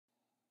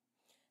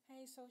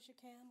Hey, Social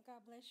Cam,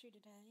 God bless you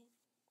today.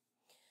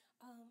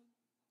 Um,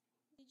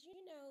 did you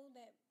know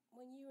that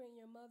when you were in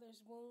your mother's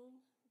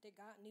womb, that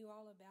God knew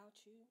all about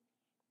you?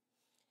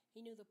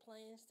 He knew the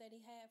plans that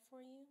He had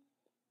for you?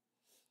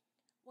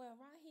 Well,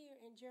 right here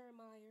in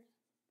Jeremiah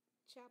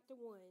chapter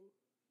 1,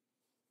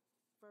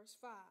 verse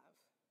 5.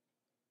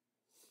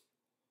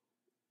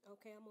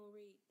 Okay, I'm going to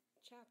read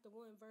chapter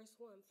 1, verse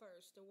 1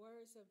 first. The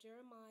words of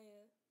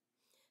Jeremiah,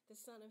 the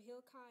son of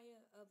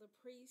Hilkiah, of the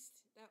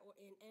priests that were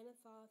in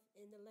Anathoth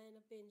in the land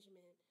of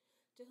Benjamin,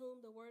 to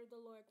whom the word of the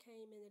Lord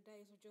came in the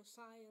days of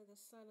Josiah, the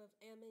son of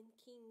Ammon,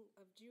 king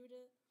of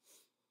Judah,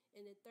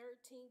 in the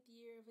 13th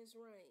year of his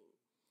reign.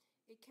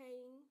 It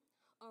came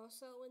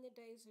also in the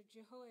days of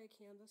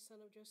Jehoiakim, the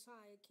son of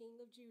Josiah, king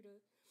of Judah,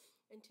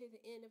 until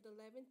the end of the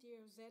 11th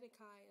year of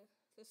Zedekiah,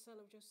 the son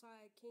of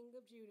Josiah, king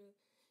of Judah,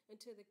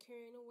 until the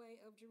carrying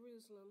away of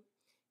Jerusalem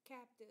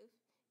captive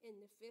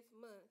in the 5th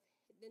month.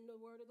 Then the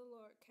word of the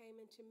Lord came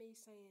unto me,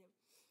 saying,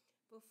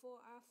 Before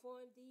I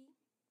formed thee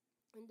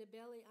in the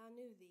belly I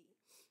knew thee,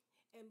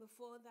 and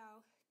before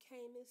thou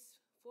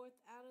camest forth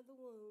out of the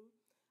womb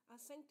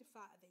I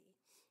sanctified thee,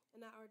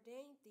 and I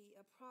ordained thee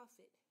a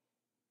prophet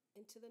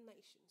into the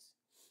nations.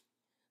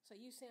 So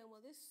you saying,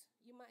 well, this,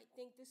 you might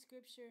think this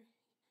scripture,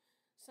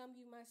 some of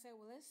you might say,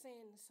 well, that's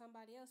saying to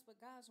somebody else,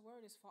 but God's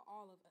word is for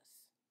all of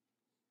us.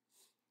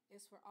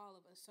 It's for all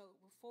of us. So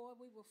before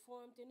we were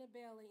formed in the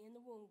belly, in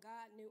the womb,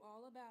 God knew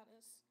all about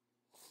us.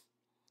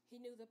 He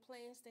knew the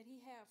plans that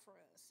He had for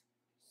us.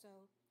 So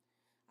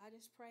I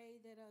just pray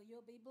that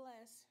you'll be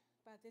blessed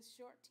by this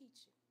short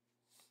teaching.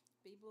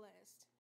 Be blessed.